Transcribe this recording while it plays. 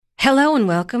Hello and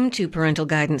welcome to Parental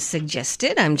Guidance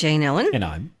Suggested. I'm Jane Ellen. And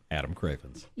I'm Adam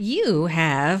Cravens. You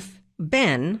have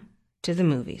been to the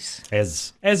movies.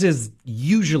 As is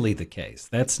usually the case.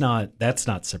 That's not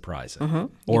surprising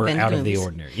or out of the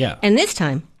ordinary. Yeah. And this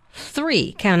time,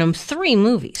 count them, three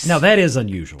movies. Now that is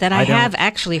unusual. That I have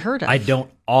actually heard of. I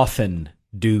don't often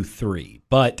do three,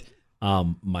 but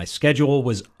my schedule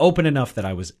was open enough that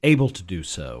I was able to do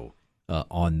so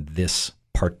on this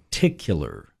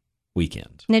particular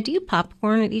weekend. Now, do you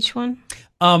popcorn at each one?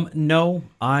 No,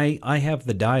 I have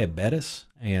the diabetes,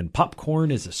 and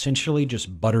popcorn is essentially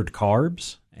just buttered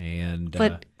carbs, and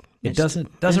but it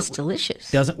doesn't it's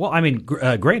delicious. Well, I mean,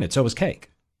 granted, so is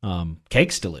cake.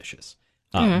 Cake's delicious,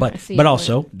 but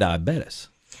also diabetes.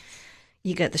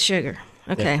 You got the sugar.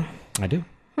 Okay, Yeah, I do.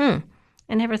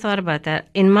 I never thought about that.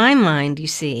 In my mind, you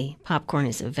see, popcorn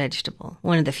is a vegetable.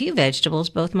 One of the few vegetables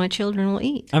both my children will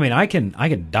eat. I mean, I can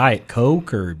diet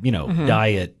Coke or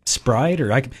diet Sprite,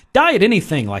 or I can diet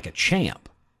anything like a champ.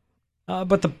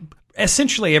 But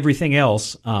essentially everything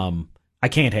else I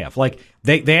can't have. Like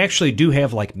they actually do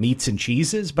have like meats and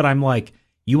cheeses, but I'm like,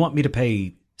 you want me to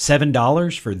pay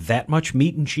 $7 for that much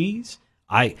meat and cheese?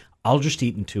 I'll just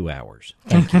eat in 2 hours.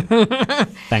 Thank you.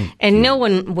 Thank you. And no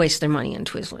one wastes their money on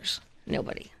Twizzlers.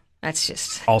 Nobody. That's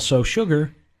just... Also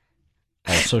sugar.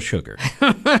 Also sugar.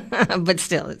 But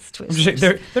still, it's Twizzlers.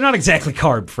 They're not exactly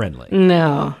carb friendly.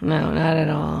 No, not at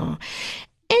all.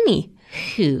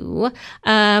 Anywho,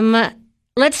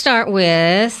 let's start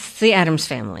with the Addams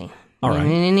Family. All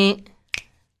right.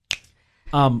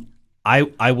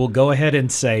 I will go ahead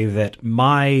and say that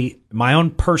my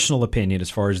own personal opinion, as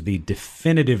far as the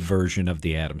definitive version of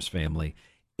the Addams Family,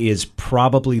 is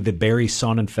probably the Barry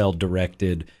Sonnenfeld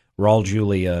directed, Raul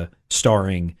Julia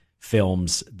starring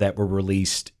films that were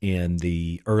released in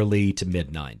the early to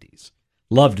mid 90s.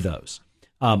 Loved those.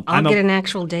 I'll get an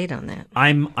actual date on that.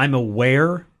 I'm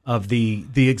aware of the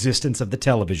existence of the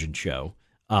television show.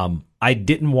 I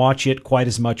didn't watch it quite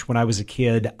as much when I was a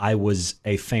kid. I was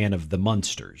a fan of the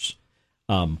Munsters.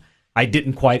 I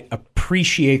didn't quite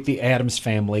appreciate the Addams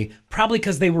Family, probably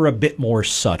because they were a bit more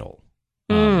subtle.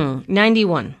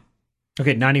 91.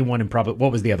 Okay, 91 and probably,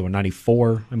 what was the other one?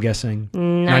 94, I'm guessing?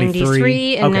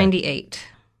 93 and 98.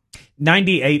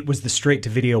 98 was the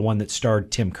straight-to-video one that starred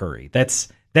Tim Curry. That's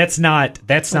not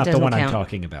the one I'm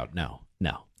talking about. No.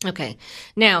 Okay.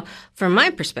 Now, from my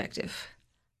perspective,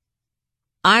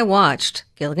 I watched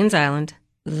Gilligan's Island,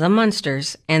 The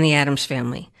Munsters, and The Addams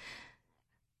Family.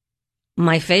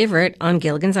 My favorite on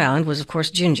Gilligan's Island was, of course,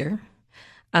 Ginger.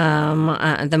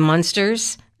 The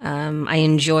Munsters, I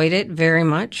enjoyed it very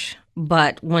much.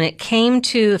 But when it came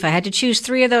to, if I had to choose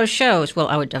three of those shows, well,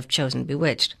 I would have chosen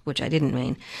Bewitched, which I didn't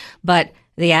mean. But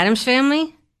The Addams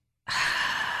Family,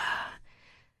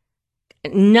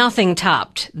 nothing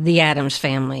topped The Addams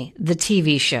Family, the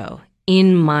TV show,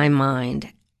 in my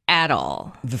mind, at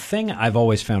all. The thing I've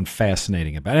always found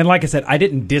fascinating about it, and like I said, I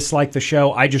didn't dislike the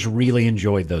show, I just really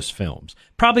enjoyed those films.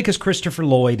 Probably because Christopher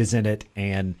Lloyd is in it,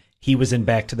 and he was in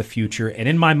Back to the Future. And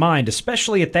in my mind,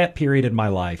 especially at that period in my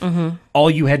life, all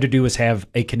you had to do was have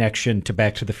a connection to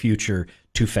Back to the Future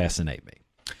to fascinate me.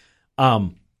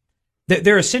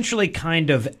 They're essentially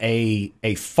kind of a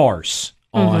farce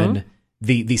on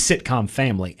the sitcom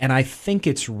family. And I think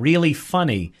it's really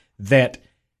funny that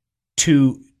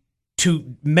to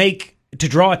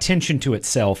draw attention to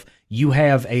itself, you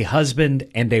have a husband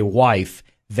and a wife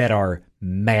that are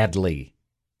madly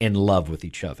in love with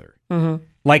each other.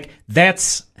 Like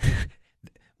that's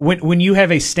when you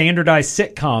have a standardized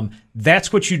sitcom,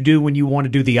 that's what you do when you want to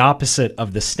do the opposite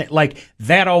of like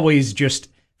that always just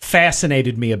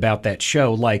fascinated me about that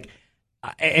show. Like,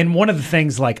 and one of the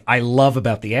things like I love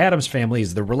about the Addams Family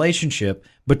is the relationship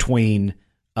between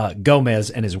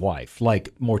Gomez and his wife, like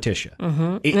Morticia,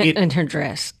 And her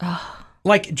dress. Oh.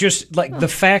 Like just like the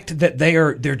fact that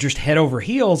they're just head over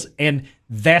heels, and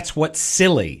that's what's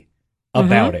silly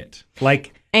about it.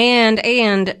 Like. And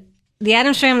the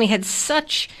Addams Family had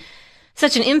such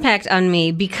an impact on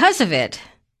me because of it.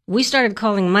 We started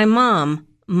calling my mom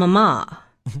Mama.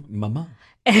 Mama.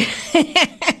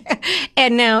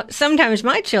 And now sometimes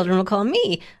my children will call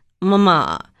me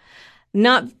Mama.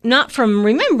 Not from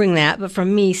remembering that, but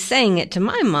from me saying it to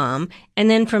my mom, and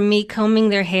then from me combing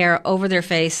their hair over their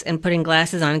face and putting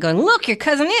glasses on and going, "Look, your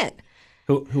cousin It."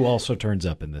 Who also turns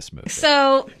up in this movie.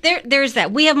 So there's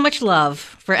that. We have much love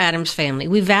for Addams Family.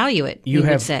 We value it, you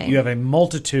would say. You have a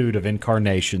multitude of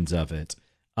incarnations of it.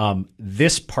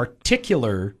 This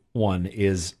particular one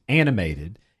is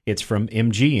animated. It's from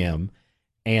MGM.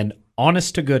 And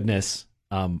honest to goodness,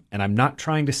 and I'm not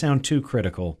trying to sound too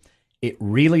critical, it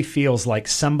really feels like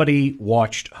somebody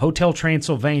watched Hotel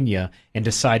Transylvania and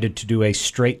decided to do a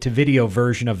straight-to-video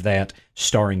version of that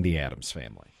starring the Addams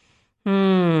Family.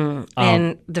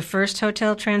 And the first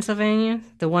Hotel Transylvania,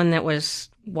 the one that was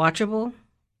watchable?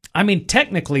 I mean,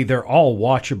 technically, they're all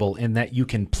watchable in that you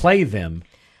can play them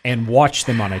and watch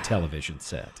them on a television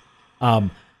set.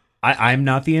 I'm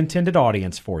not the intended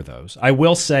audience for those. I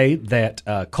will say that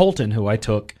Colton, who I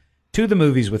took to the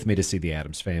movies with me to see the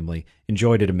Addams Family,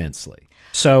 enjoyed it immensely.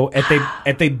 So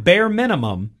at the bare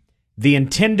minimum, the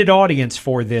intended audience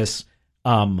for this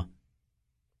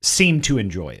seemed to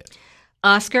enjoy it.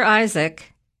 Oscar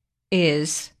Isaac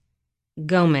is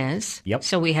Gomez. Yep.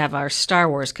 So we have our Star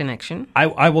Wars connection.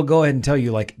 I will go ahead and tell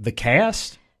you, like, the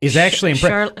cast is actually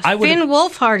impressive. Finn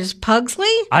Wolfhard is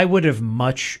Pugsley. I would have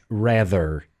much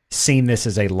rather seen this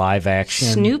as a live action.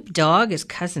 Snoop Dogg is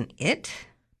Cousin It.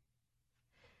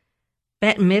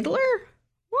 Bette Midler?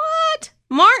 What?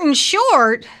 Martin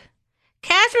Short?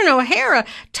 Catherine O'Hara?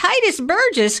 Titus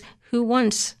Burgess, who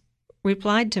once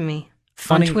replied to me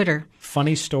on Twitter.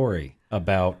 Funny story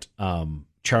about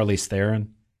Charlize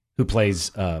Theron, who plays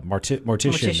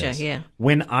Morticia in this. Yeah.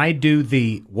 When I do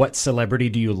the "What celebrity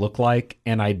do you look like?"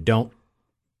 and I don't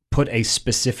put a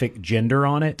specific gender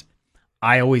on it,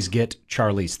 I always get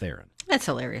Charlize Theron. That's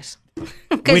hilarious.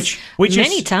 Which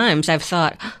many times I've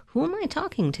thought, who am I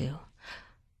talking to?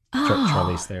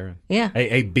 Charlize Theron. Yeah.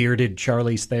 A bearded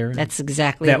Charlize Theron. That's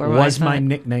exactly that where was I my thought.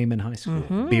 nickname in high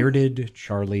school. Bearded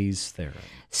Charlize Theron.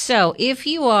 So if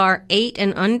you are 8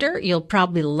 and under, you'll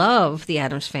probably love the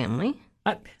Addams Family.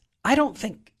 I don't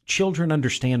think children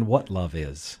understand what love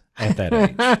is at that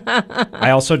age. I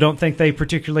also don't think they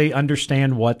particularly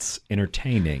understand what's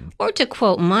entertaining. Or to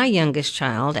quote my youngest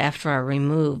child, after I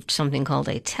removed something called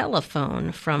a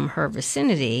telephone from her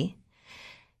vicinity,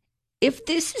 if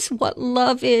this is what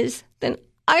love is, then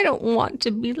I don't want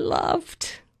to be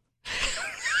loved.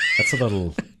 That's a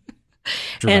little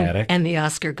dramatic. And the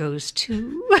Oscar goes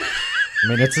to... I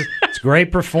mean, it's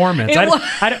great performance.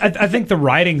 I think the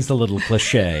writing's a little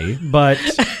cliche, but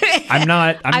I'm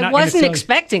not. I wasn't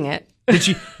expecting it.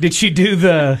 Did she do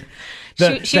the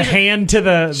hand to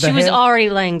the She was head? already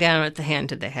laying down at the hand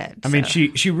to the head. I mean,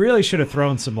 she really should have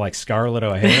thrown some like Scarlett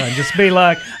O'Hara and just be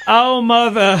like, "Oh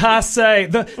mother, I say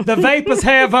the vapors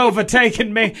have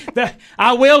overtaken me.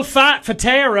 I will fight for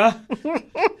Tara."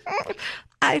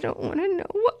 I don't want to know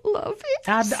what love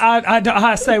is.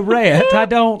 I say, Rhett, I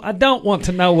don't want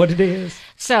to know what it is.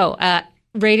 So,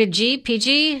 rated G,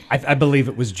 PG? I believe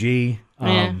it was G.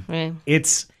 Yeah.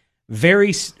 It's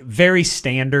very, very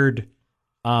standard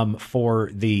for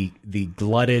the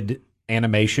glutted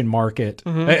animation market.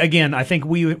 Again, I think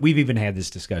we've even had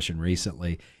this discussion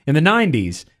recently. In the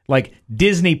 90s, like,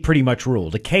 Disney pretty much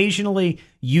ruled. Occasionally,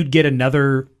 you'd get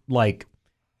another, like,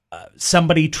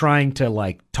 somebody trying to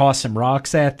like toss some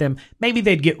rocks at them. Maybe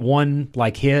they'd get one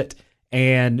like hit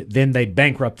and then they'd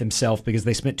bankrupt themselves because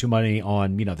they spent too money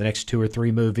on, the next 2 or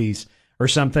 3 movies or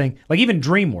something. Like even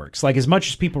DreamWorks, like as much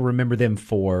as people remember them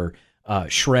for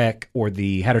Shrek or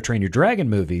the How to Train Your Dragon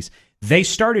movies, they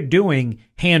started doing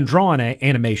hand-drawn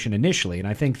animation initially. And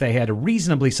I think they had a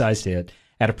reasonably sized hit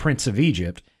at A Prince of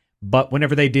Egypt. But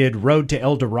whenever they did Road to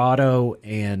El Dorado,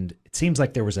 and it seems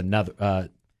like there was another...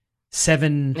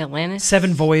 Atlantis?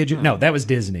 7 voyages. No, that was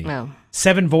Disney. Oh.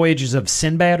 7 voyages of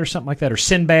Sinbad or something like that, or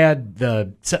Sinbad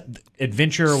the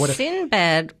Adventure or whatever.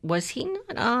 Sinbad, was he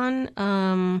not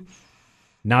on?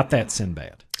 Not that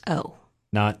Sinbad. Oh,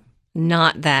 Not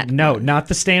that. no, not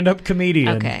the stand-up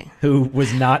comedian. Okay. Who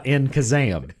was not in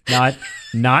Kazam.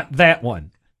 Not that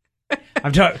one.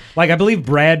 I'm talking like I believe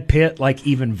Brad Pitt like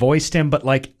even voiced him, but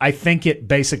like I think it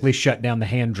basically shut down the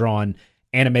hand-drawn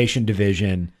animation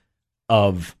division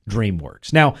of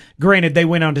DreamWorks. Now, granted, they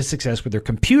went on to success with their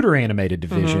computer animated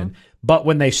division, but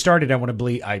when they started, I want to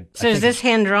believe. So is this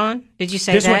hand drawn? Did you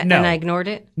say This that one- no. and I ignored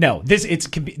it? No,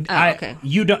 okay.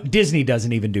 You don't. Disney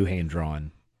doesn't even do hand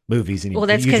drawn movies anymore. Well,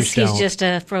 that's You because just he's don't. just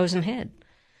a frozen head.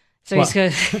 So Well, he's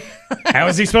good. How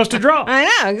is he supposed to draw? I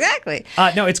know exactly.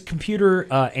 No, it's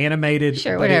computer animated.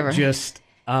 Sure, but whatever. It just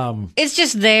It's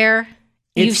just there.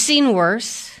 You've seen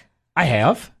worse. I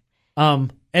have.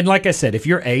 And like I said, if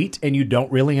you're 8 and you don't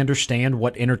really understand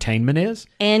what entertainment is,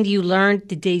 And you learned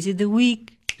the days of the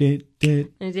week. it The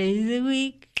days of the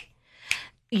week.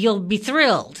 You'll be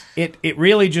thrilled.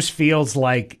 really just feels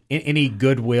like any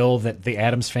goodwill that the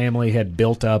Addams Family had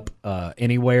built up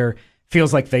anywhere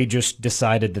feels like they just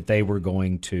decided that they were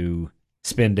going to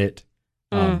spend it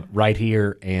right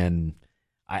here. And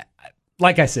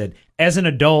like I said, as an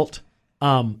adult,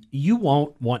 you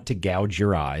won't want to gouge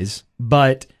your eyes,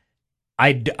 but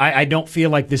I don't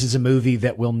feel like this is a movie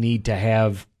that we'll need to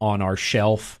have on our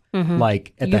shelf,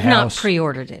 like at the You've not house.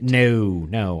 pre-ordered it.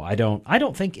 No, I don't. I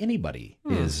don't think anybody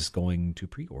is going to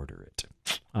pre-order it.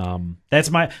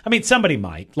 Somebody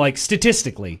might. Like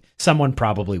statistically, someone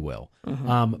probably will.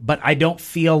 But I don't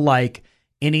feel like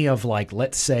any of, like,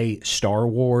 let's say Star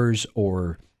Wars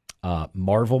or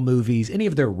Marvel movies, any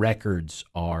of their records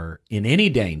are in any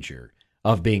danger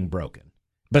of being broken.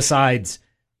 Besides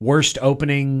worst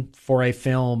opening for a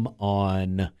film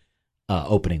on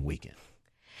opening weekend.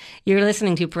 You're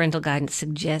listening to Parental Guidance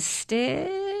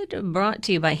Suggested, brought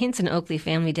to you by Hinson Oakley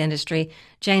Family Dentistry.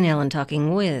 Jane Ellen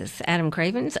talking with Adam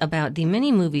Cravens about the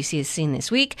many movies he has seen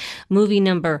this week. Movie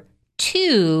number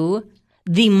 2,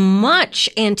 the much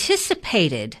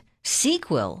anticipated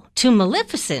sequel to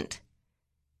Maleficent.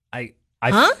 I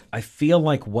feel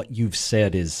like what you've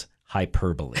said is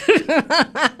hyperbole.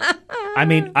 I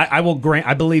mean, I will grant,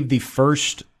 I believe the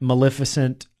first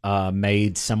Maleficent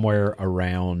made somewhere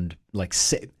around like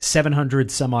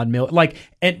 700 some odd million, like,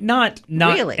 and not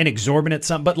Really? an exorbitant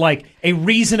sum, but like a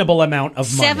reasonable amount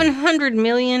of money. 700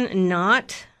 million,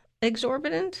 not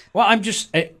exorbitant? Well, I'm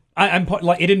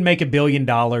like, it didn't make $1 billion.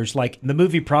 Like, the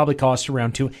movie probably cost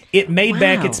around $2. It made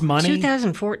back its money.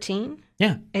 2014?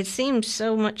 Yeah. It seems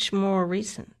so much more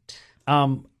recent.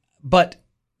 But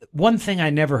one thing I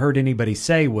never heard anybody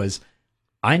say was,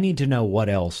 I need to know what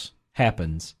else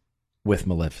happens with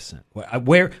Maleficent.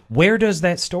 Where does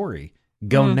that story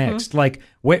go next? Like,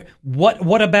 what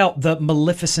about the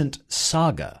Maleficent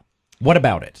saga? What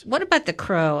about it? What about The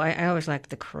Crow? I always liked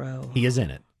The Crow. He is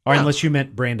in it. Or unless you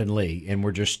meant Brandon Lee, and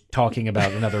we're just talking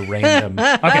about another random.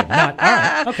 Okay, not all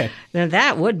right. Okay, Now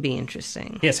that would be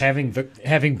interesting. yes, having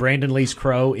Brandon Lee's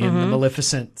Crow in the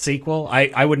Maleficent sequel,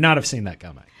 I would not have seen that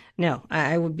coming No,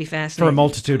 I would be for fascinated. a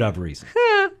multitude of reasons.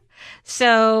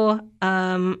 So,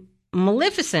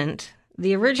 Maleficent,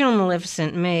 the original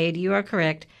Maleficent made, you are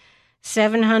correct,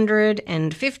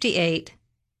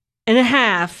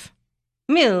 $758.5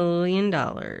 million.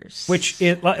 Which,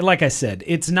 like I said,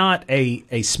 it's not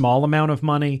a small amount of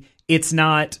money. It's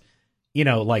not,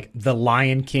 like the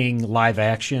Lion King live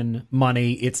action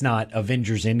money. It's not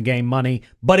Avengers Endgame money,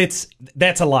 but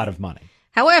that's a lot of money.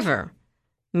 However,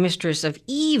 Mistress of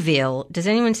Evil, does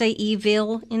anyone say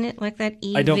evil in it like that?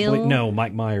 Evil? I don't believe, no,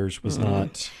 Mike Myers was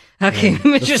not. Okay, in the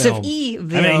Mistress of film.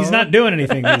 Evil. I mean, he's not doing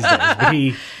anything these days, but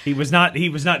he was not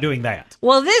doing that.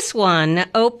 Well, this one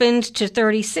opened to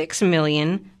 $36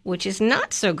 million, which is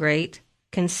not so great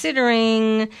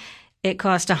considering it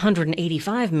cost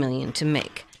 $185 million to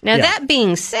make. Now, Yeah. that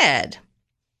being said,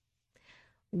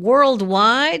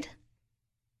 worldwide,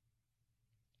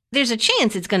 there's a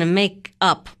chance it's going to make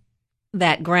up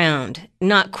that ground.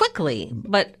 Not quickly,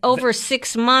 but over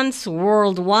 6 months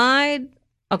worldwide.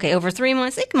 Okay, over 3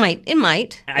 months, it might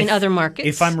in other markets.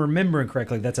 If I'm remembering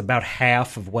correctly, that's about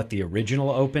half of what the original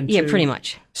opened to. Yeah, pretty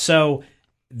much. So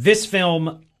this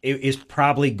film is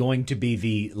probably going to be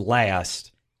the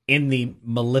last in the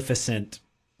Maleficent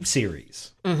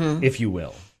series, if you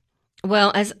will.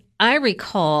 Well, as I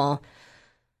recall,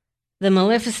 the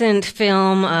Maleficent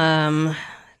film,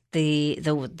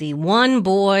 the one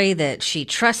boy that she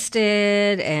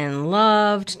trusted and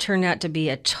loved turned out to be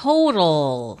a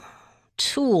total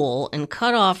tool and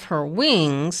cut off her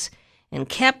wings and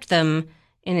kept them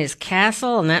in his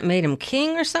castle, and that made him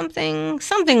king or something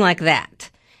like that.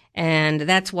 And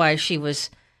that's why she was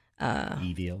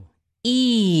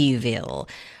evil.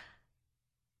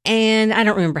 And I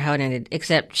don't remember how it ended,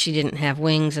 except she didn't have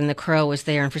wings and the crow was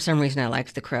there, and for some reason I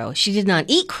liked the crow. She did not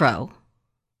eat crow.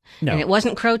 No. And it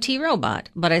wasn't Crow T. Robot,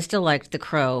 but I still liked the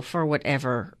crow for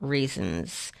whatever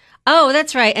reasons. Oh,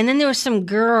 that's right. And then there was some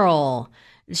girl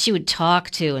she would talk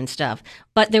to and stuff.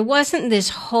 But there wasn't this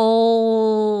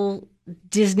whole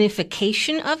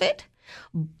Disneyfication of it.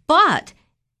 But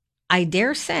I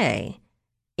dare say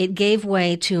it gave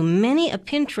way to many a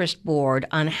Pinterest board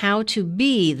on how to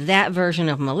be that version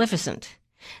of Maleficent.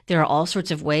 There are all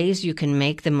sorts of ways you can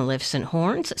make the Maleficent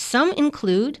horns. Some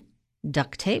include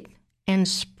duct tape and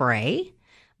spray,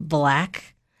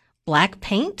 black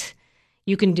paint.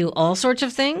 You can do all sorts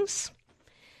of things.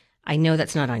 I know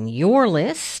that's not on your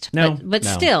list, but No.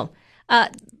 still.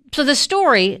 So the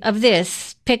story of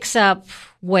this picks up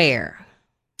where?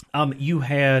 You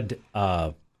had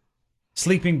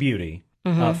Sleeping Beauty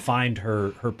find her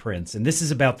prince, and this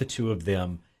is about the two of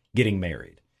them getting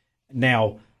married.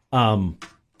 Now,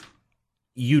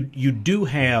 you do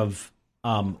have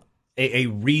a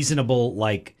reasonable,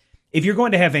 like, if you're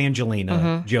going to have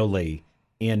Angelina Jolie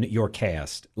in your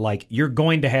cast, like, you're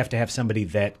going to have somebody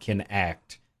that can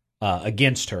act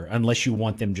against her, unless you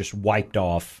want them just wiped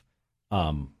off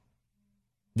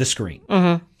the screen.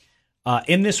 Mm-hmm.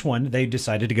 In this one, they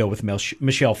decided to go with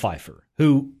Michelle Pfeiffer,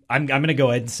 who I'm going to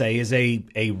go ahead and say is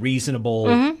a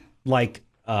reasonable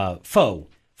foe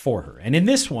for her. And in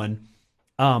this one,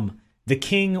 the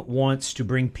king wants to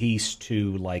bring peace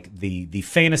to like the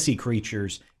fantasy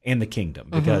creatures and the kingdom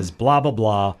because blah blah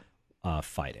blah,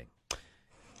 fighting.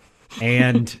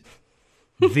 And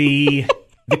the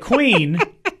queen.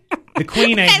 The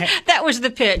queen ain't that was the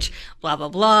pitch. Blah, blah,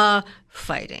 blah,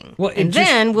 fighting. Well,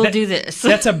 then we'll do this.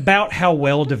 That's about how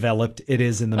well developed it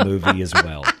is in the movie as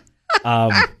well.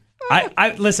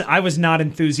 I listen, I was not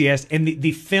enthusiastic. And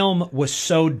the film was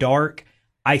so dark,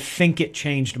 I think it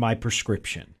changed my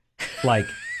prescription. Like,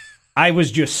 I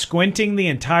was just squinting the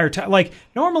entire time. Like,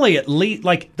 normally at least,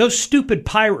 like, those stupid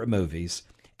pirate movies.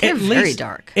 They're very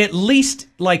dark. At least,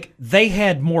 like, they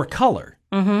had more color.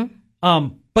 Mm-hmm.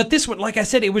 But this one, like I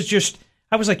said, it was just,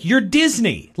 I was like, you're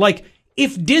Disney. Like,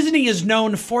 if Disney is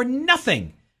known for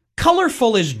nothing,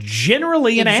 colorful is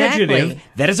generally an adjective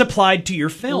that is applied to your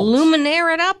films.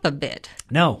 Luminaire it up a bit.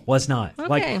 No, was not. Okay.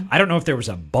 Like, I don't know if there was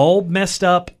a bulb messed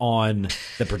up on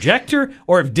the projector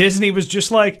or if Disney was just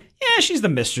like, yeah, she's the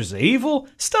mistress of evil.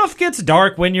 Stuff gets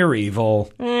dark when you're evil.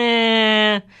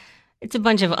 It's a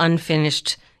bunch of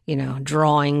unfinished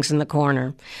drawings in the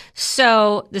corner.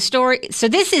 So this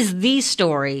is the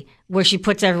story where she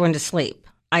puts everyone to sleep,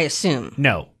 I assume.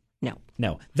 No.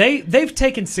 They've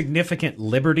taken significant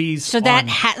liberties. So that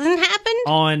hasn't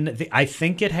happened? I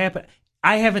think it happened.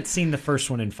 I haven't seen the first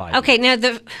one in 5 years. Okay, now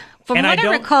from what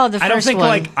I recall, the first one. I don't think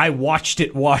like I watched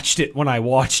it when I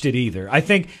watched it either. I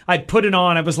think I'd put it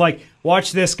on. I was like,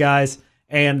 watch this, guys.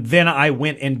 And then I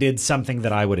went and did something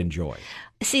that I would enjoy.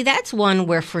 See, that's one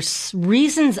where, for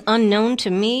reasons unknown to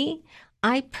me,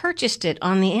 I purchased it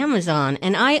on the Amazon,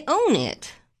 and I own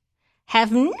it.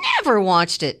 Have never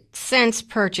watched it since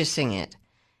purchasing it.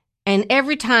 And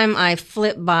every time I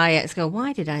flip by it, I go,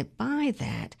 why did I buy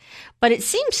that? But it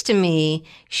seems to me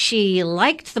she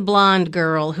liked the blonde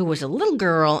girl who was a little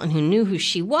girl and who knew who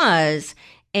she was,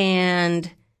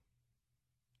 and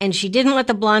she didn't let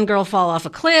the blonde girl fall off a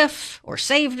cliff or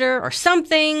saved her or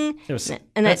something.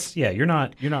 You're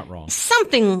not wrong.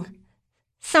 Something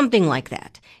like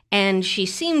that. And she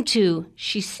seemed to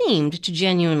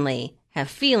genuinely have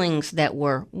feelings that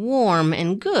were warm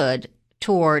and good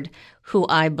toward who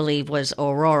I believe was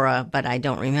Aurora, but I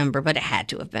don't remember, but it had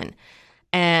to have been.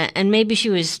 And maybe she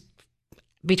was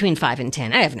between 5 and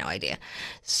 10. I have no idea.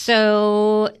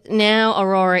 So now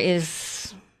Aurora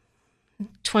is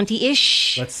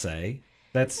 20-ish. Let's say.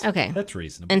 That's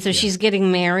reasonable. And so she's getting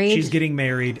married. She's getting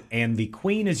married, and the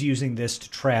queen is using this to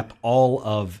trap all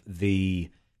of the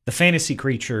fantasy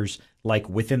creatures like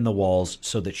within the walls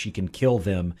so that she can kill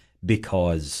them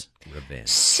because revenge.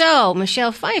 So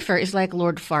Michelle Pfeiffer is like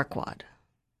Lord Farquaad.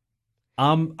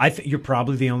 I think you're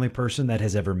probably the only person that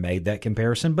has ever made that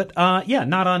comparison, but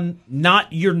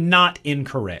you're not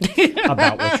incorrect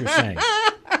about what you're saying.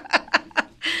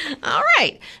 All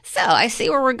right. So I see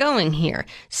where we're going here.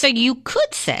 So you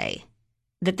could say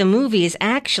that the movie is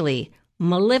actually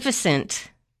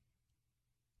Maleficent,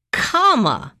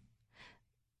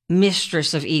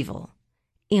 Mistress of Evil,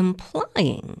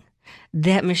 implying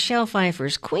that Michelle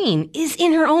Pfeiffer's queen is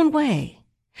in her own way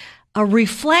a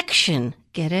reflection,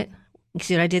 get it? You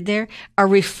see what I did there? A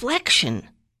reflection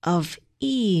of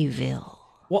evil.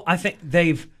 Well, I think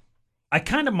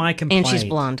my complaint. And she's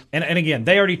blonde. And again,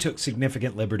 they already took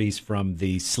significant liberties from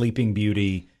the Sleeping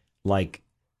Beauty, like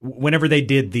whenever they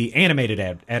did the animated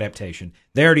adaptation,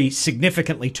 they already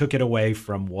significantly took it away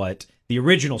from what the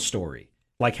original story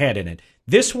like had in it.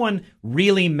 This one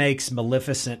really makes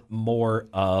Maleficent more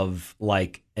of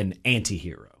like an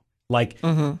anti-hero. Like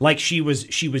she was,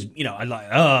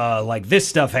 like this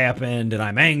stuff happened and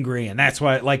I'm angry and that's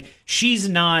why, like, she's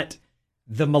not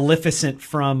the Maleficent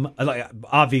from,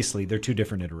 obviously they're two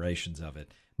different iterations of it,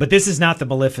 but this is not the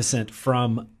Maleficent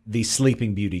from the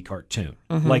Sleeping Beauty cartoon,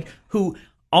 like who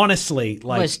honestly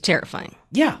was terrifying.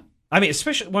 Yeah. I mean,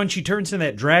 especially when she turns into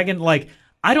that dragon, like,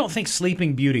 I don't think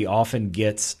Sleeping Beauty often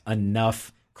gets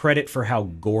enough credit for how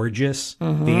gorgeous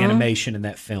the animation in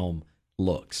that film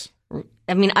looks.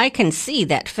 I mean, I can see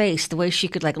that face, the way she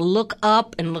could like look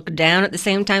up and look down at the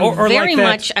same time. Or very like that,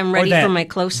 much, I'm ready for my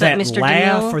close-up, Mr. That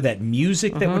laugh DeMille. or that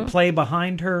music that would play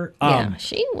behind her. Yeah,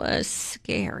 she was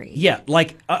scary. Yeah,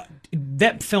 like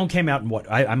that film came out in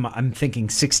what? I'm thinking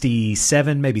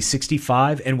 67, maybe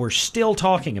 65, and we're still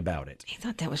talking about it. I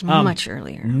thought that was much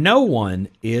earlier. No one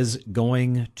is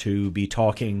going to be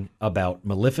talking about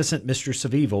Maleficent, Mistress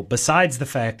of Evil, besides the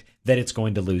fact that it's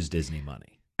going to lose Disney money.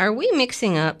 Are we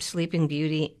mixing up Sleeping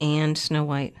Beauty and Snow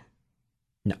White?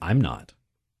 No, I'm not.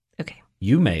 Okay.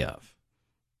 You may have.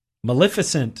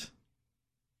 Maleficent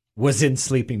was in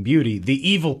Sleeping Beauty. The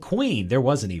evil queen, there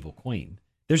was an evil queen.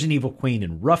 There's an evil queen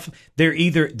in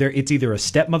it's either a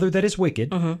stepmother that is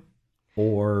wicked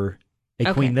or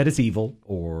a queen that is evil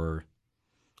or...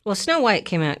 Well, Snow White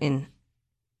came out in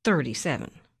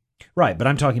 37. Right, but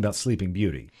I'm talking about Sleeping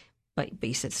Beauty. But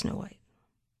you said Snow White.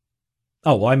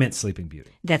 Oh, well, I meant Sleeping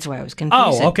Beauty. That's why I was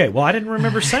confused. Oh, okay. Well, I didn't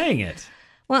remember saying it.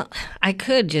 Well, I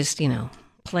could just,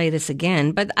 play this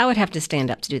again, but I would have to stand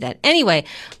up to do that. Anyway,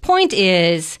 point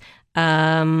is,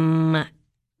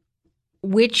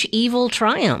 which evil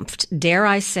triumphed? Dare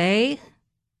I say,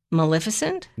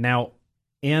 Maleficent? Now,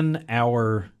 in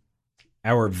our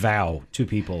vow to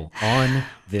people on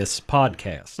this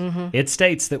podcast, it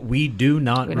states that we do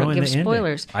not ruin don't give the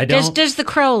spoilers. Ending. I don't. Does the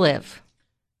crow live?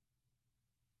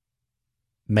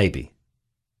 Maybe.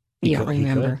 You don't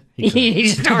remember. You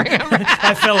just don't remember.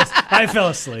 I fell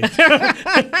asleep.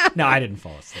 No, I didn't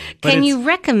fall asleep. Can you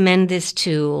recommend this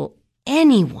to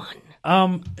anyone?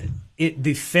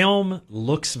 The film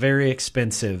looks very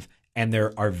expensive, and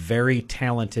there are very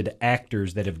talented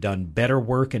actors that have done better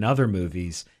work in other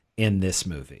movies in this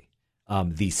movie.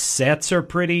 The sets are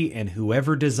pretty, and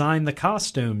whoever designed the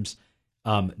costumes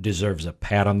deserves a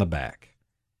pat on the back.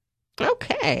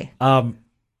 Okay.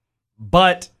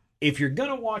 But if you're going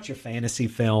to watch a fantasy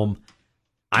film,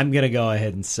 I'm going to go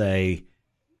ahead and say,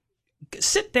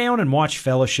 sit down and watch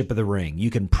Fellowship of the Ring.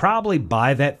 You can probably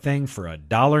buy that thing for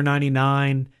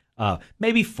 $1.99,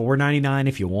 maybe $4.99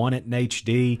 if you want it in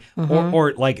HD,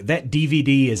 or like that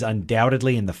DVD is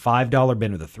undoubtedly in the $5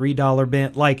 bin or the $3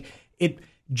 bin. Like it,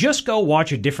 just go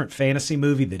watch a different fantasy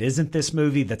movie that isn't this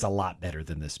movie. That's a lot better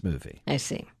than this movie. I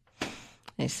see.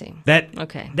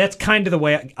 Okay. That's kind of the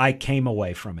way I came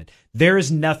away from it. There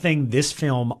is nothing this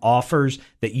film offers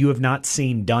that you have not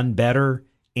seen done better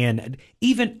in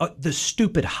even the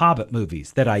stupid Hobbit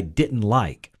movies that I didn't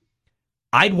like.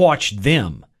 I'd watch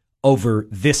them over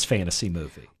this fantasy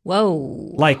movie.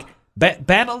 Whoa. Like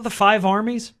Battle of the Five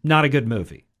Armies, not a good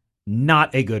movie.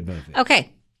 Not a good movie.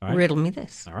 Okay. Right. Riddle me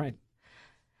this. All right.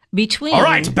 All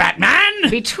right, Batman!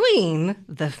 Between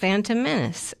The Phantom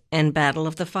Menace and Battle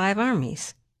of the Five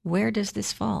Armies, where does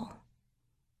this fall?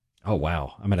 Oh,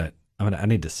 wow. I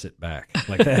need to sit back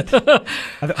like that.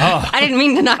 I didn't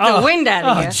mean to knock the wind out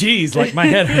of you. Oh, geez, like my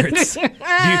head hurts.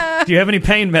 do you have any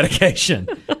pain medication?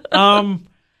 Phantom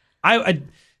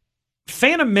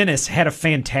Menace had a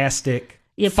fantastic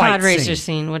fight pod racer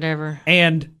scene, whatever.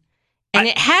 And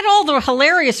it had all the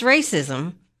hilarious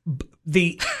racism.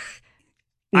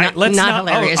 Not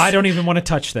hilarious. I don't even want to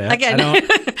touch that. Again,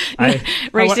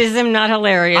 racism, not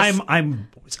hilarious.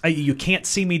 You can't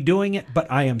see me doing it, but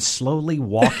I am slowly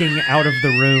walking out of the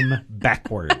room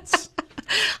backwards.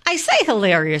 I say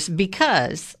hilarious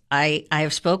because I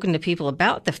have spoken to people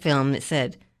about the film that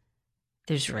said,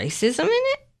 there's racism in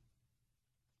it?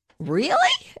 Really?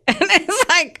 And it's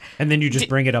like... And then you just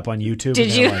bring it up on YouTube.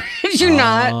 Did you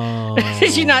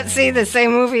not see the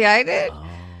same movie I did?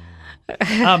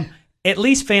 At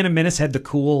least Phantom Menace had the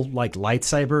cool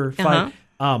lightsaber fight.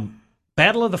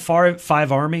 Battle of the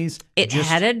Five Armies. It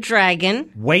had a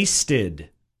dragon.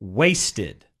 Wasted.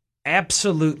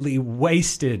 Absolutely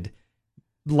wasted.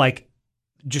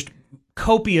 Just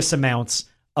copious amounts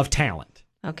of talent.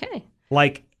 Okay.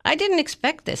 I didn't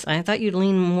expect this. I thought you'd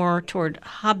lean more toward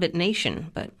Hobbit Nation,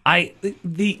 but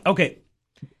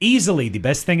easily the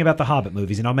best thing about the Hobbit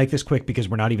movies, and I'll make this quick because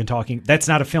we're not even talking. That's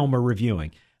not a film we're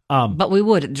reviewing. But we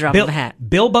would at the drop of a hat.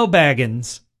 Bilbo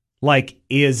Baggins,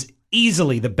 is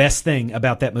easily the best thing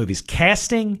about that movie.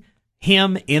 Casting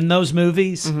him in those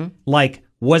movies,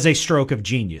 was a stroke of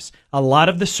genius. A lot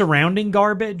of the surrounding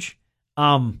garbage,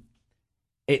 that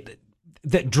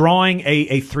drawing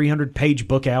a 300-page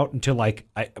book out into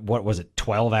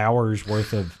 12 hours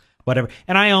worth of whatever.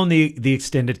 And I own the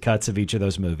extended cuts of each of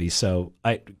those movies, so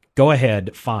go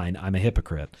ahead, fine. I'm a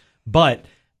hypocrite, but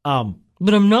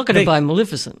I'm not going to buy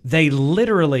Maleficent. They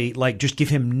literally just give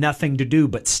him nothing to do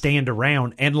but stand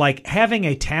around, and having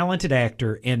a talented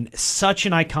actor in such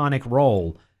an iconic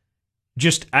role,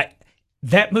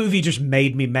 that movie just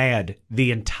made me mad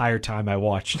the entire time I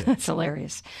watched it. That's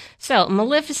hilarious. So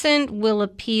Maleficent will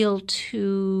appeal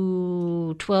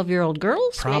to 12-year-old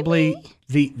girls. Probably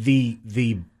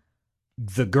maybe?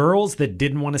 the girls that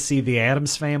didn't want to see the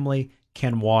Addams Family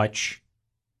can watch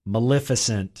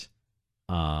Maleficent.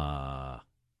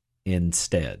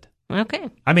 Instead. Okay.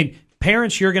 I mean,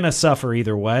 parents, you're going to suffer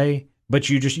either way, but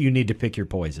you need to pick your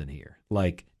poison here.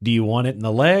 Do you want it in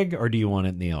the leg or do you want it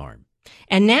in the arm?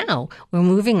 And now we're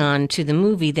moving on to the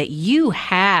movie that you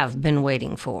have been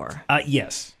waiting for.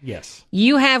 Yes.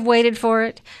 You have waited for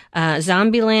it.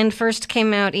 Zombieland first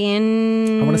came out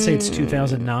in... I want to say it's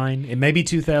 2009. It may be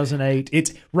 2008.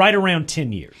 It's right around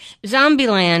 10 years.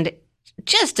 Zombieland,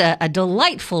 just a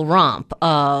delightful romp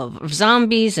of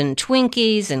zombies and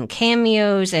Twinkies and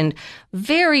cameos and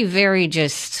very, very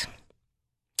just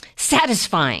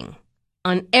satisfying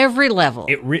on every level.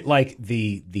 Like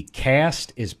the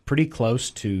cast is pretty close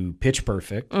to Pitch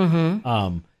Perfect.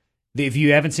 Mm-hmm. If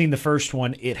you haven't seen the first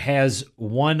one, it has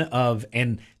one of,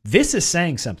 and this is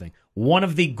saying something, one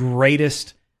of the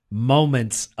greatest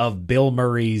moments of Bill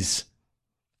Murray's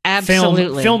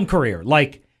film career.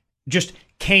 Like, just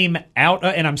came out,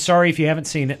 and I'm sorry if you haven't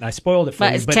seen it, and I spoiled it for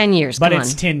you. It's 10 years. But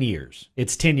it's 10 years.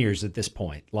 It's 10 years at this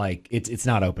point. Like, it's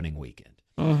not opening weekend.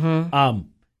 Mm-hmm.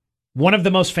 One of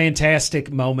the most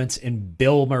fantastic moments in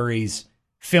Bill Murray's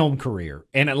film career.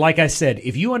 And like I said,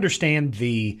 if you understand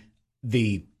the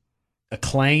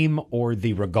acclaim or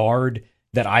the regard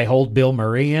that I hold Bill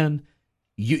Murray in,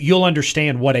 you'll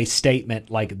understand what a statement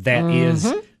like that is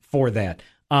for that.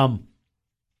 And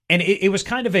it was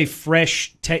kind of a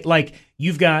fresh take. Like,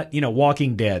 you've got,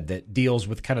 Walking Dead that deals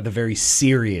with kind of the very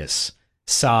serious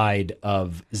side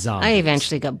of zombies. I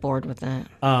eventually got bored with that.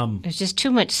 There's just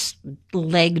too much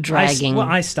leg dragging.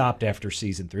 I stopped after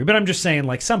season 3, but I'm just saying,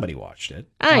 like, somebody watched it.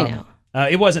 I know.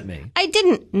 It wasn't me. I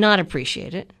didn't not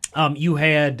appreciate it. You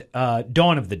had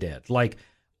Dawn of the Dead,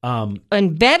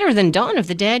 and better than Dawn of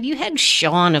the Dead, you had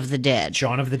Shaun of the Dead.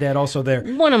 Shaun of the Dead also there.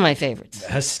 One of my favorites.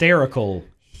 Hysterical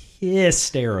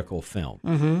film.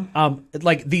 Mm-hmm.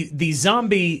 Like the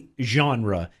zombie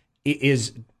genre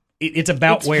is. It's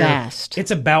about vast.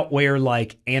 It's about where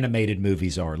like animated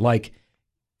movies are. Like,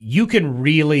 you can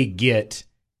really get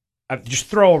just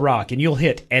throw a rock and you'll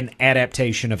hit an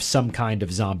adaptation of some kind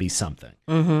of zombie something.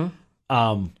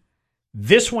 Mm-hmm.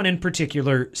 This one in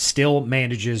particular still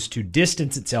manages to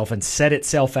distance itself and set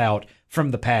itself out from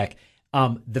the pack.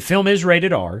 The film is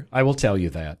rated R. I will tell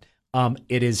you that.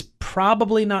 It is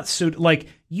probably not suited. Like,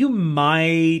 you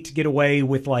might get away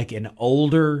with like an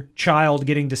older child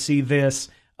getting to see this.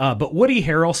 But Woody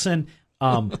Harrelson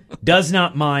does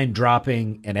not mind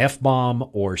dropping an F-bomb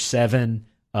or 7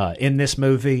 in this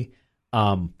movie.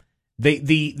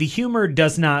 The humor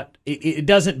does not, it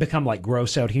doesn't become like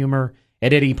gross out humor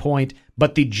at any point,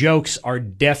 but the jokes are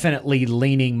definitely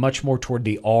leaning much more toward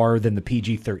the R than the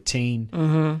PG-13.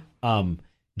 Mm-hmm.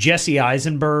 Jesse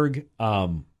Eisenberg,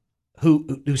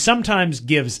 who sometimes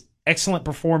gives excellent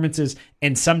performances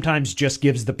and sometimes just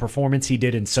gives the performance he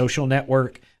did in Social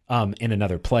Network in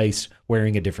another place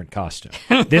wearing a different costume.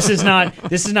 This is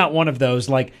not one of those.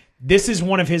 Like, this is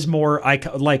one of his more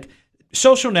like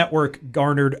Social Network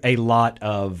garnered a lot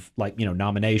of like,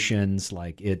 nominations.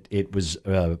 Like it was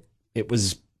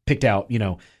picked out,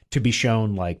 to be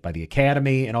shown like by the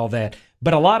Academy and all that.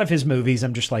 But a lot of his movies,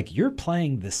 I'm just like, you're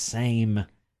playing the same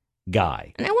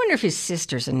guy. And I wonder if his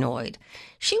sister's annoyed.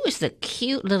 She was the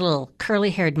cute little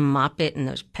curly-haired moppet in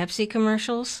those Pepsi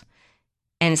commercials.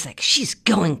 And it's like, she's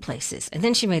going places. And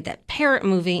then she made that parrot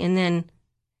movie, and then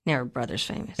now her brother's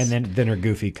famous. And then her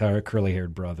goofy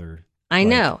curly-haired brother. I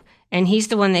know. And he's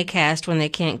the one they cast when they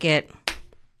can't get...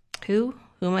 Who?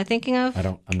 Who am I thinking of?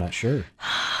 I'm not sure.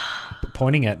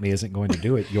 Pointing at me isn't going to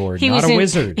do it. You're not a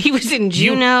wizard. He was in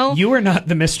Juno. You are not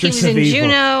the mistress of evil. He was in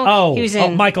Juno. Oh, he was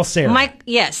in Michael Cera.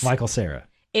 Yes. Michael Cera.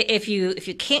 If you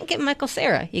can't get Michael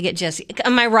Cera, you get Jesse.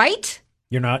 Am I right?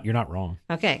 You're not wrong.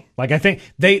 Okay. Like, I think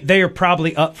they are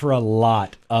probably up for a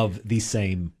lot of the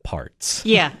same parts.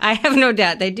 Yeah, I have no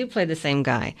doubt. They do play the same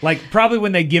guy. Like, probably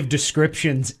when they give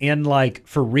descriptions in, like,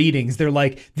 for readings, they're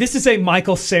like, this is a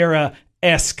Michael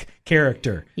Cera-esque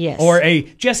character. Yes. Or a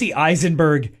Jesse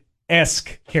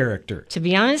Eisenberg-esque character. To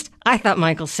be honest, I thought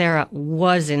Michael Cera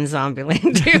was in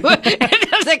Zombieland, too.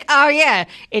 And I was like, oh, yeah,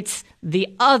 it's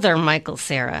the other Michael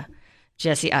Cera,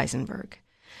 Jesse Eisenberg.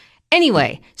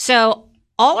 Anyway, so...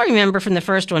 all I remember from the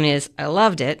first one is I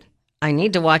loved it. I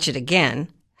need to watch it again.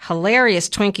 Hilarious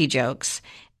Twinkie jokes.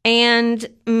 And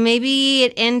maybe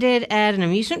it ended at an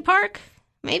amusement park?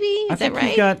 Maybe? Is that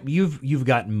right? You've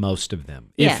got most of them.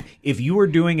 Yeah. If you were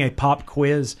doing a pop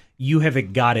quiz, you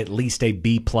have got at least a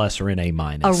B+ or an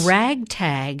A-. A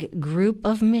ragtag group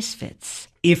of misfits.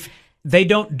 If they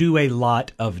don't do a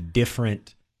lot of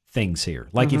different things here.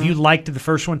 Like, if you liked the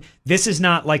first one, this is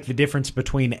not like the difference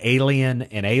between Alien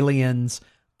and Aliens,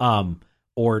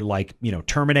 or like,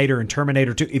 Terminator and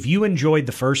Terminator 2. If you enjoyed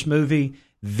the first movie,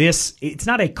 it's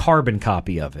not a carbon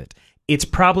copy of it. It's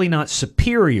probably not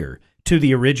superior to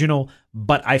the original,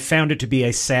 but I found it to be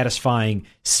a satisfying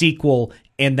sequel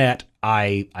in that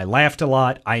I laughed a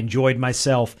lot, I enjoyed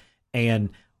myself, And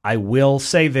I will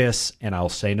say this, and I'll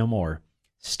say no more.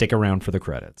 Stick around for the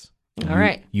credits. All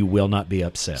right. You will not be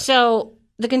upset. So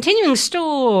the continuing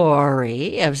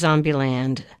story of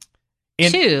Zombieland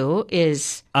 2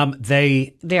 is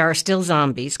there are still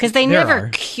zombies because they never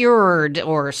cured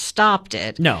or stopped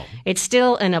it. No. It's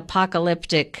still an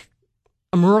apocalyptic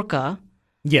America.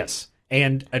 Yes.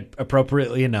 And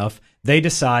appropriately enough, they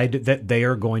decide that they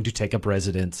are going to take up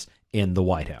residence in the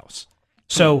White House.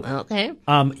 So okay.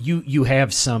 You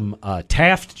have some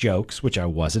Taft jokes, which I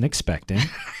wasn't expecting.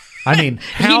 I mean,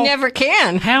 you never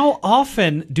can. How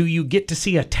often do you get to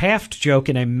see a Taft joke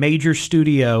in a major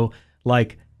studio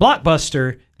like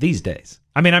Blockbuster these days?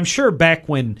 I mean, I'm sure back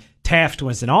when Taft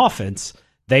was in office,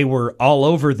 they were all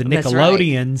over the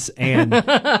Nickelodeons and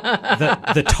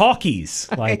the talkies,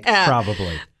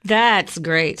 probably. That's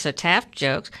great. So Taft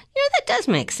jokes, that does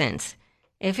make sense.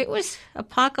 If it was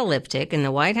apocalyptic and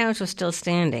the White House was still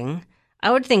standing,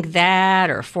 I would think that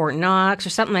or Fort Knox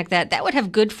or something like that. That would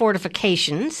have good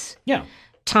fortifications. Yeah.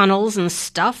 Tunnels and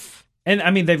stuff. And I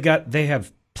mean, they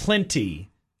have plenty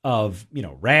of,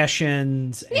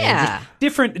 rations and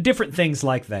different things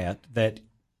like that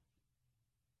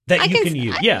you can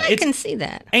use. I can see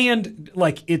that. And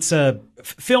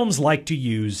films like to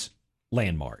use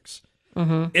landmarks.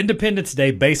 Mm-hmm. Independence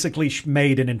Day basically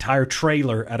made an entire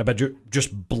trailer out of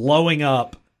just blowing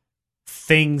up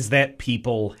things that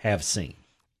people have seen.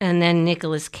 And then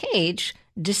Nicolas Cage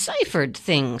deciphered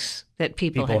things that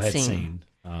people had seen.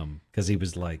 Because he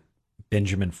was like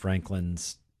Benjamin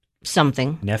Franklin's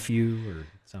something nephew or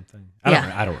something. I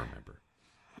don't remember.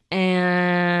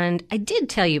 And I did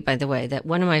tell you, by the way, that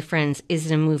one of my friends is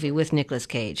in a movie with Nicolas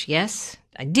Cage. Yes?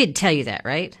 I did tell you that,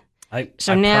 right?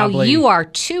 Now you are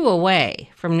 2 away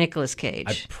from Nicolas Cage.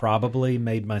 I probably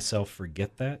made myself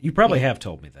forget that. You probably have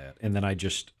told me that, and then I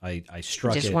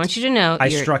struck it. Just want you to know, I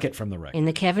struck it from the record. In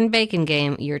the Kevin Bacon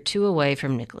game, you're 2 away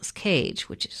from Nicolas Cage,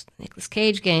 which is the Nicolas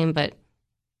Cage game, but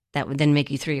that would then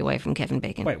make you 3 away from Kevin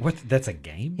Bacon. Wait, what? That's a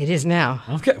game? It is now.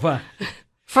 Okay, well,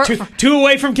 two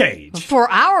away from Cage.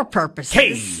 For our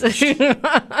purposes. Cage.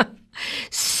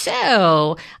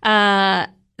 So,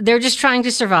 they're just trying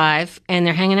to survive, and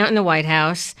they're hanging out in the White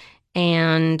House,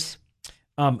 and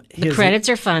the credits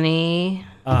are funny.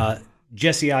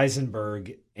 Jesse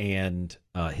Eisenberg and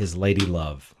his lady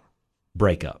love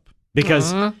break up.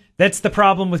 Because that's the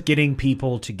problem with getting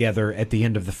people together at the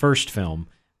end of the first film.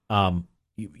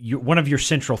 One of your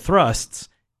central thrusts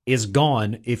is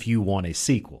gone if you want a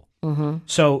sequel. Mm-hmm.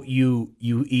 So you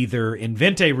either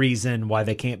invent a reason why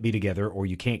they can't be together, or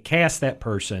you can't cast that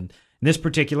person. In this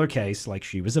particular case, like,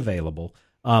 she was available,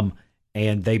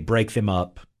 and they break them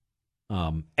up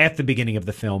at the beginning of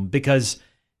the film because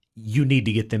you need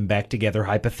to get them back together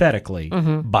hypothetically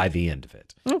by the end of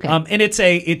it. Okay. And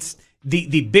it's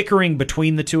the bickering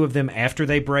between the two of them after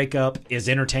they break up is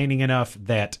entertaining enough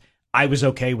that I was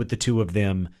okay with the two of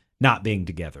them not being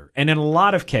together. And in a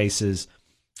lot of cases,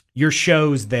 your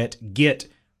shows that get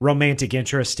romantic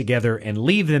interests together and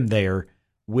leave them there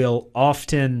will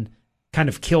often kind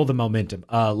of kill the momentum.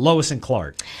 Lois and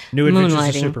Clark, New Adventures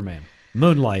of Superman,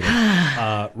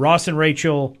 Moonlighting, Ross and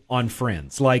Rachel on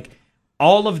Friends. Like,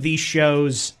 all of these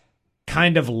shows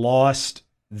kind of lost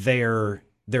their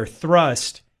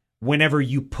thrust whenever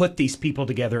you put these people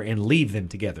together and leave them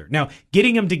together. Now,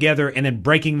 getting them together and then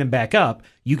breaking them back up,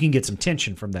 you can get some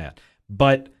tension from that.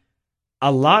 But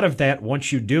a lot of that,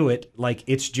 once you do it, like,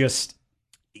 it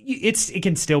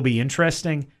can still be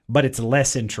interesting, but it's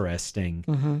less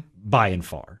interesting by and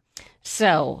far.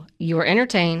 So, you were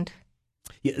entertained.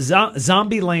 Yeah,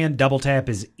 Zombieland Double Tap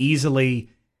is easily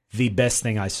the best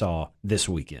thing I saw this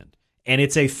weekend. And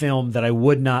it's a film that I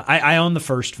would not... I own the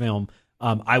first film.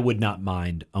 I would not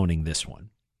mind owning this one.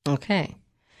 Okay.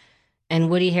 And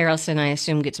Woody Harrelson, I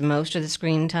assume, gets most of the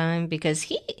screen time because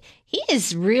he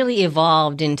has really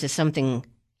evolved into something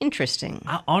interesting.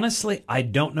 Honestly, I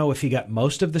don't know if he got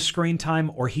most of the screen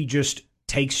time or he just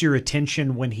takes your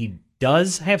attention when he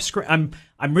does have screen.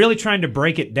 I'm really trying to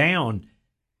break it down.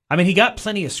 I mean, he got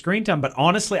plenty of screen time, but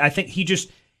honestly, I think he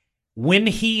just, when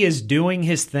he is doing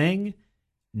his thing,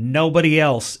 nobody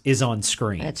else is on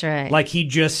screen. That's right. Like, he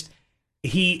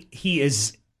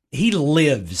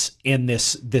lives in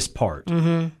this part.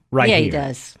 Mm-hmm. Right here. Yeah, he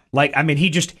does. Like, I mean,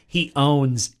 he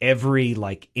owns every,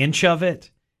 like, inch of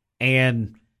it,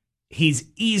 and he's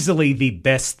easily the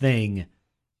best thing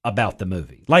about the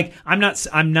movie. Like, I'm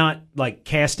not like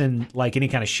casting like any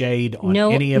kind of shade on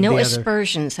any of the other. No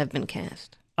aspersions have been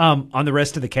cast on the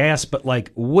rest of the cast, but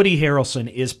like, Woody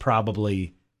Harrelson is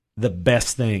probably the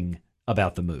best thing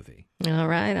about the movie. All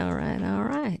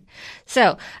right.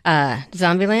 So,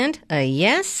 Zombieland, a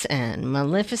yes, and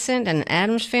Maleficent and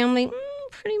Addams Family,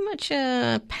 pretty much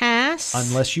a pass.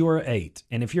 Unless you are 8.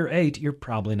 And if you're 8, you're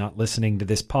probably not listening to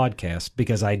this podcast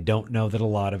because I don't know that a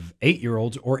lot of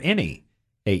 8-year-olds or any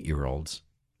 8-year-olds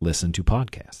listen to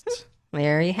podcasts.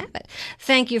 There you have it.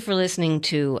 Thank you for listening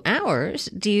to ours.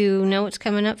 Do you know what's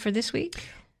coming up for this week?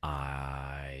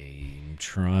 I'm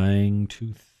trying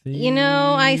to think.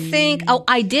 I think... Oh,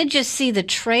 I did just see the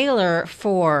trailer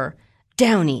for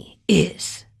Downey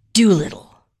is Doolittle.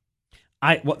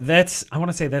 I want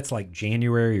to say that's like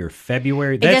January or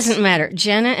February. It doesn't matter.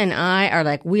 Jenna and I are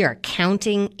like, we are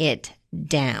counting it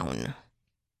down.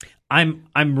 I'm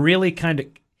really kind of...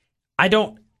 I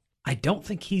don't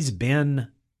think he's been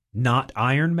not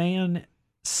Iron Man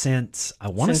since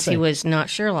since he was not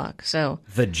Sherlock. So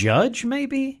The Judge,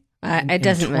 maybe. It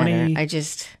doesn't matter.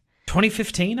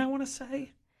 2015. I want to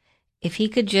say if he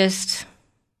could just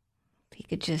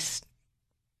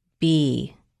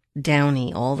be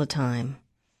Downey all the time.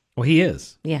 Well, he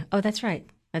is. Yeah. Oh, that's right.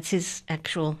 That's his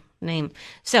actual name.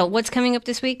 So, what's coming up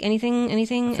this week? Anything? I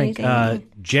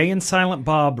think Jay and Silent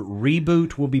Bob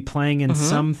reboot will be playing in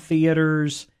some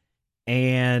theaters,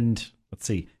 and let's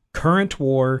see. Current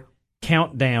War,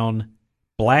 Countdown,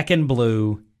 Black and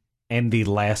Blue, and The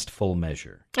Last Full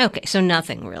Measure. Okay, so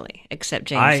nothing really, except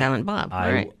Jay and Silent Bob. All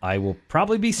right. I will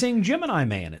probably be seeing Gemini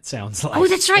Man, it sounds like. Oh,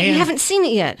 that's right. And you haven't seen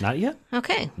it yet. Not yet.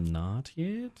 Okay. Not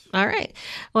yet. All right.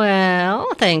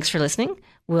 Well, thanks for listening.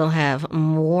 We'll have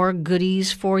more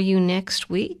goodies for you next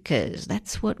week, because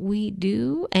that's what we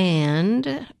do.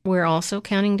 And we're also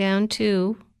counting down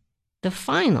to the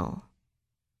final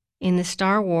in the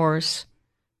Star Wars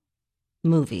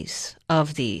movies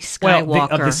of the Skywalker,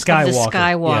 of the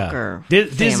Skywalker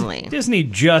family. Disney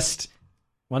just,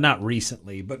 not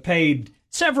recently, but paid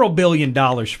several $1 billion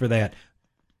for that.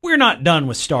 We're not done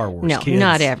with Star Wars, no, kids.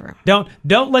 Not ever.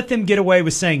 Don't let them get away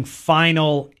with saying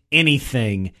final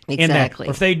anything. Exactly.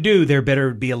 Or if they do, there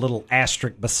better be a little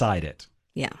asterisk beside it.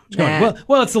 Yeah.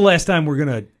 Well, it's the last time we're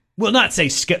going to, not say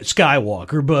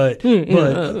Skywalker, but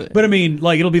I mean,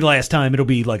 like, it'll be the last time it'll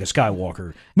be like a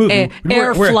Skywalker movie.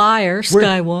 Flyer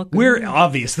Skywalker. We're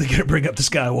obviously going to bring up the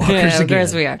Skywalkers again. Of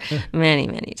course we are. Many,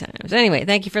 many times. Anyway,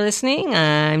 thank you for listening.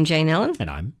 I'm Jane Ellen. And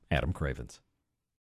I'm Adam Cravens.